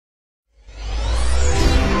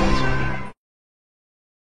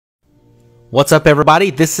What's up everybody,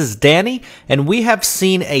 this is Danny, and we have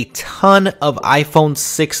seen a ton of iPhone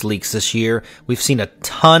 6 leaks this year. We've seen a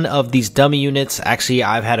ton of these dummy units. Actually,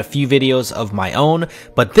 I've had a few videos of my own,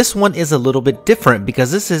 but this one is a little bit different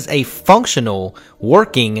because this is a functional,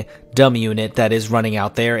 working dummy unit that is running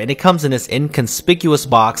out there, and it comes in this inconspicuous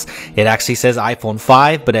box. It actually says iPhone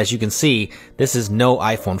 5, but as you can see, this is no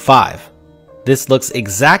iPhone 5. This looks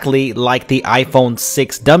exactly like the iPhone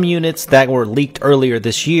 6 dummy units that were leaked earlier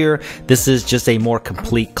this year. This is just a more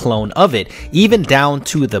complete clone of it, even down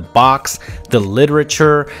to the box, the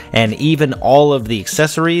literature, and even all of the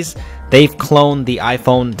accessories. They've cloned the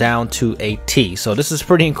iPhone down to a T. So this is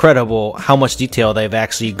pretty incredible how much detail they've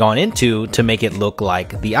actually gone into to make it look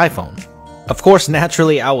like the iPhone. Of course,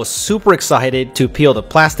 naturally, I was super excited to peel the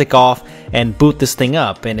plastic off and boot this thing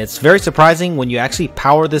up, and it's very surprising when you actually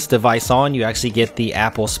power this device on, you actually get the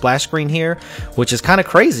Apple splash screen here, which is kind of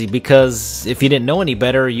crazy because if you didn't know any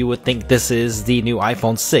better, you would think this is the new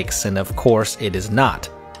iPhone 6, and of course it is not.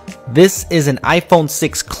 This is an iPhone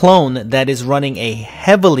 6 clone that is running a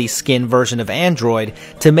heavily skinned version of Android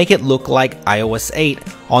to make it look like iOS 8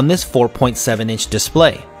 on this 4.7-inch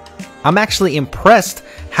display. I'm actually impressed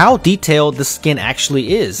how detailed the skin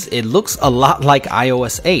actually is. It looks a lot like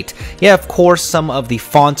iOS 8. Yeah, of course, some of the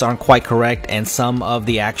fonts aren't quite correct and some of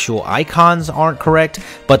the actual icons aren't correct,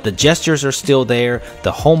 but the gestures are still there,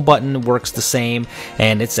 the home button works the same,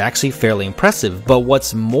 and it's actually fairly impressive. But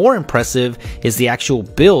what's more impressive is the actual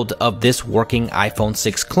build of this working iPhone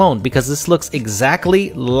 6 clone, because this looks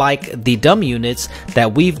exactly like the dummy units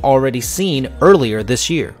that we've already seen earlier this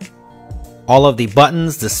year. All of the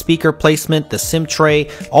buttons, the speaker placement, the SIM tray,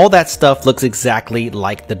 all that stuff looks exactly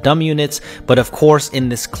like the dummy units, but of course in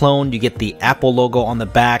this clone you get the Apple logo on the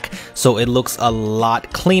back, so it looks a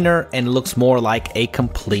lot cleaner and looks more like a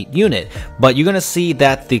complete unit. But you're gonna see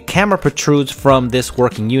that the camera protrudes from this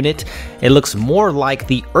working unit. It looks more like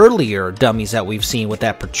the earlier dummies that we've seen with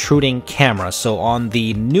that protruding camera. So on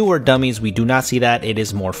the newer dummies we do not see that, it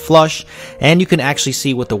is more flush, and you can actually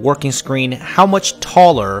see with the working screen how much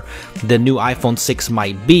taller the new iPhone 6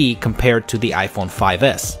 might be compared to the iPhone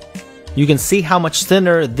 5S. You can see how much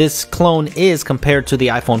thinner this clone is compared to the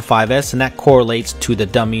iPhone 5S, and that correlates to the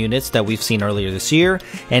dummy units that we've seen earlier this year.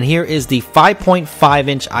 And here is the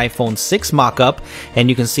 5.5-inch iPhone 6 mock-up, and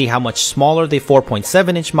you can see how much smaller the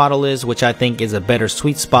 4.7-inch model is, which I think is a better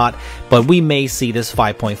sweet spot, but we may see this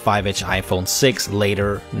 5.5-inch iPhone 6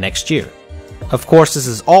 later next year. Of course, this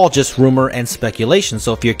is all just rumor and speculation,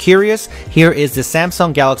 so if you're curious, here is the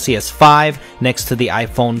Samsung Galaxy S5 next to the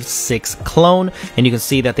iPhone 6 clone, and you can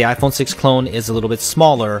see that the iPhone 6 clone is a little bit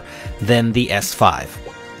smaller than the S5.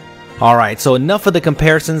 Alright, so enough of the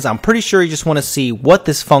comparisons. I'm pretty sure you just want to see what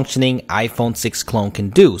this functioning iPhone 6 clone can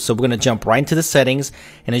do. So we're going to jump right into the settings,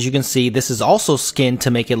 and as you can see, this is also skinned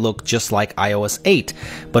to make it look just like iOS 8.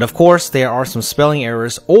 But of course, there are some spelling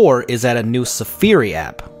errors, or is that a new Safari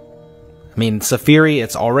app? I mean, Safari,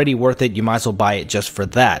 it's already worth it. You might as well buy it just for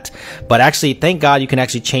that. But actually, thank God you can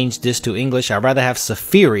actually change this to English. I'd rather have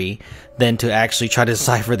Safari than to actually try to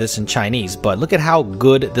decipher this in Chinese. But look at how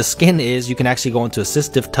good the skin is. You can actually go into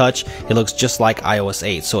assistive touch. It looks just like iOS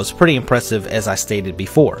 8. So it's pretty impressive, as I stated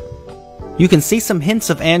before. You can see some hints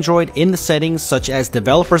of Android in the settings, such as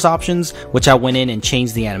developers options, which I went in and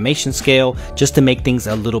changed the animation scale just to make things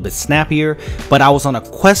a little bit snappier. But I was on a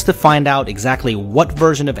quest to find out exactly what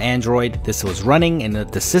version of Android this was running, and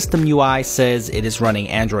the system UI says it is running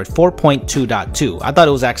Android 4.2.2. I thought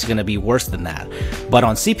it was actually going to be worse than that. But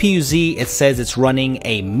on CPU-Z, it says it's running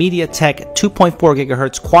a MediaTek 2.4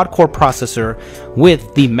 GHz quad-core processor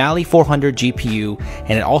with the Mali 400 GPU,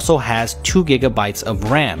 and it also has 2 GB of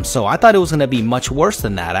RAM. So I thought it was going to be much worse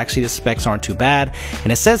than that. Actually, the specs aren't too bad,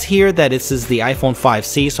 and it says here that this is the iPhone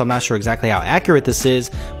 5C, so I'm not sure exactly how accurate this is,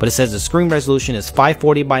 but it says the screen resolution is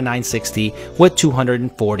 540 by 960 with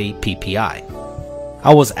 240 ppi.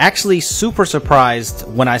 I was actually super surprised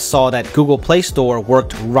when I saw that Google Play Store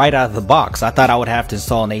worked right out of the box. I thought I would have to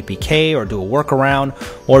install an APK or do a workaround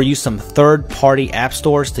or use some third-party app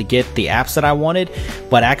stores to get the apps that I wanted.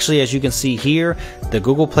 But actually, as you can see here, the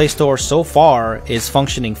Google Play Store so far is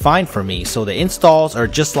functioning fine for me. So the installs are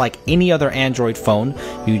just like any other Android phone.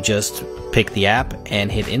 You just pick the app and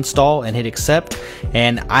hit install and hit accept,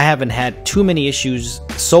 and I haven't had too many issues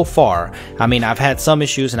so far. I mean, I've had some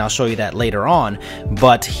issues and I'll show you that later on,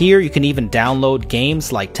 but here you can even download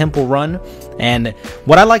games like Temple Run, And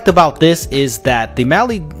what I liked about this is that the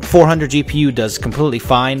Mali 400 GPU does completely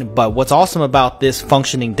fine, but what's awesome about this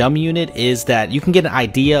functioning dummy unit is that you can get an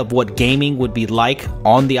idea of what gaming would be like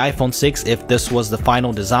on the iPhone 6 if this was the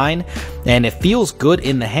final design, and it feels good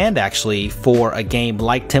in the hand actually for a game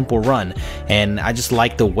like Temple Run. And I just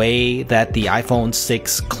like the way that the iPhone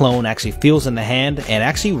 6 clone actually feels in the hand and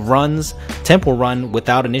actually runs Temple Run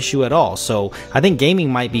without an issue at all. So I think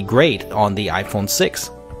gaming might be great on the iPhone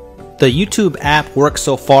 6. The YouTube app works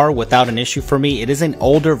so far without an issue for me. It is an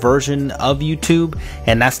older version of YouTube,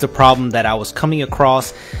 and that's the problem that I was coming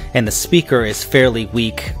across, and the speaker is fairly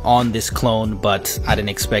weak on this clone, but I didn't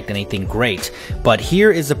expect anything great. But here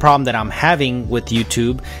is the problem that I'm having with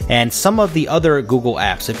YouTube and some of the other Google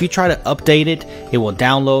apps. If you try to update it, it will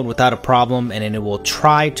download without a problem, and then it will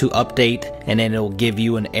try to update, and then it will give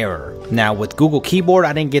you an error. Now with Google Keyboard,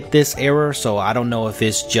 I didn't get this error, so I don't know if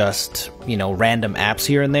it's just, you know, random apps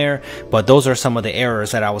here and there, but those are some of the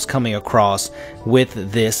errors that I was coming across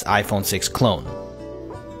with this iPhone 6 clone.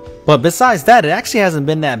 But besides that, it actually hasn't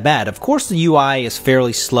been that bad. Of course, the UI is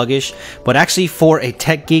fairly sluggish, but actually for a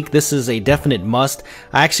tech geek, this is a definite must.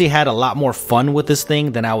 I actually had a lot more fun with this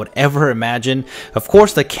thing than I would ever imagine. Of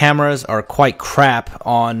course, the cameras are quite crap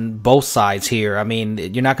on both sides here. I mean,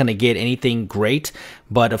 you're not going to get anything great,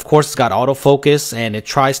 but of course it's got autofocus and it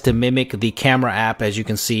tries to mimic the camera app, as you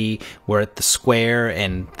can see, where the square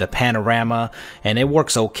and the panorama, and it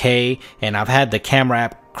works okay. And I've had the camera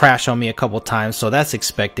app crash on me a couple times, so that's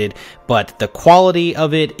expected, but the quality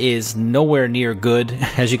of it is nowhere near good.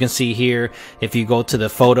 As you can see here, if you go to the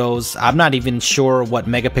photos, I'm not even sure what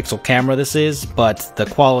megapixel camera this is, but the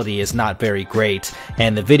quality is not very great,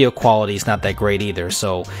 and the video quality is not that great either.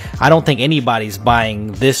 So I don't think anybody's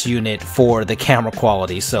buying this unit for the camera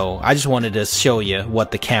quality, so I just wanted to show you what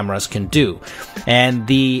the cameras can do. And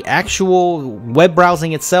the actual web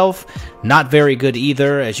browsing itself, not very good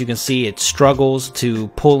either. As you can see, it struggles to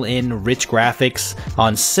pull in rich graphics.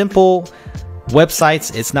 On simple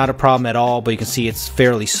websites, it's not a problem at all, but you can see it's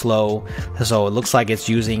fairly slow. So it looks like it's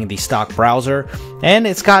using the stock browser, and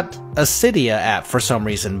it's got a Cydia app for some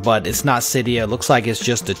reason, but it's not Cydia. It looks like it's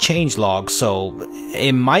just a changelog, so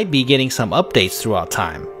it might be getting some updates throughout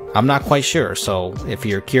time. I'm not quite sure, so if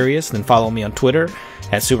you're curious, then follow me on Twitter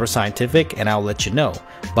at Super Scientific and I'll let you know.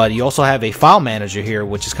 But you also have a file manager here,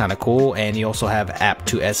 which is kind of cool, and you also have app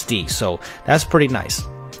to SD, so that's pretty nice.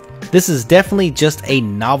 This is definitely just a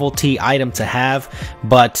novelty item to have,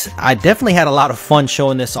 but I definitely had a lot of fun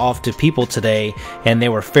showing this off to people today, and they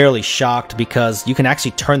were fairly shocked because you can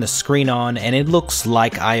actually turn the screen on and it looks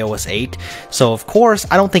like iOS 8. So of course,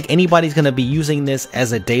 I don't think anybody's going to be using this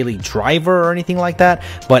as a daily driver or anything like that,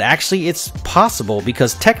 but actually it's possible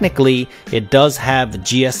because technically it does have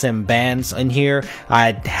GSM bands in here.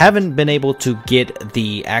 I haven't been able to get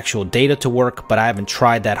the actual data to work, but I haven't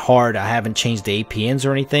tried that hard. I haven't changed the APNs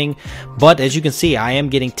or anything. But as you can see, I am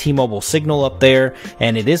getting T-Mobile signal up there,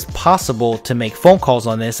 and it is possible to make phone calls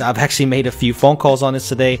on this. I've actually made a few phone calls on this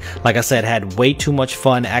today. Like I said, had way too much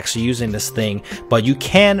fun actually using this thing, but you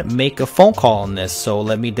can make a phone call on this. So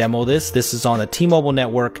let me demo this. This is on a T-Mobile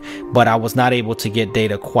network, but I was not able to get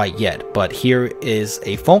data quite yet. But here is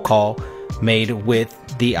a phone call made with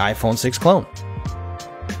the iPhone 6 clone.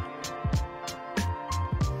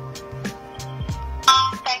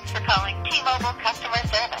 Thanks for calling T-Mobile customer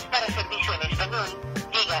service. Para servicio en español,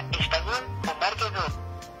 diga español o marque dos.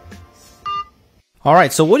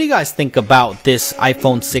 Alright, so what do you guys think about this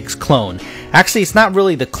iPhone 6 clone? Actually, it's not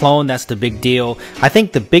really the clone that's the big deal. I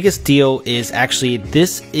think the biggest deal is actually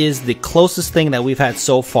this is the closest thing that we've had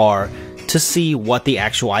so far to see what the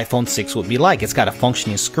actual iPhone 6 would be like. It's got a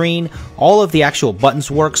functioning screen, all of the actual buttons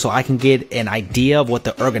work, so I can get an idea of what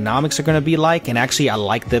the ergonomics are going to be like. And actually I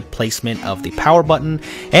like the placement of the power button,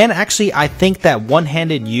 and actually I think that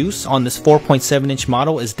one-handed use on this 4.7-inch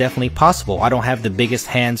model is definitely possible. I don't have the biggest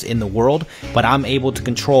hands in the world, but I'm able to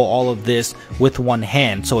control all of this with one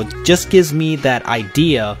hand, so it just gives me that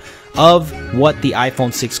idea of what the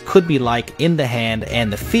iPhone 6 could be like in the hand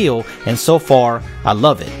and the feel, and so far I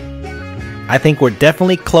love it. I think we're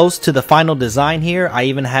definitely close to the final design here. I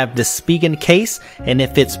even have the Spigen case, and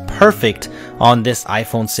it fits perfect on this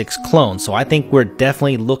iPhone 6 clone. So I think we're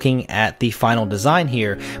definitely looking at the final design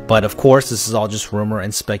here. But of course, this is all just rumor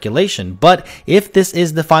and speculation. But if this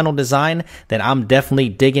is the final design, then I'm definitely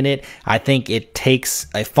digging it. I think it takes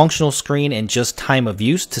a functional screen and just time of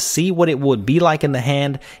use to see what it would be like in the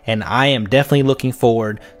hand. And I am definitely looking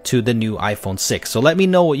forward to the new iPhone 6. So let me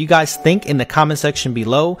know what you guys think in the comment section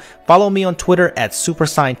below. Follow me on Twitter at Super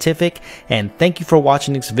Scientific, and thank you for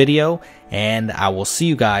watching this video, and I will see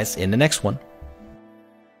you guys in the next one.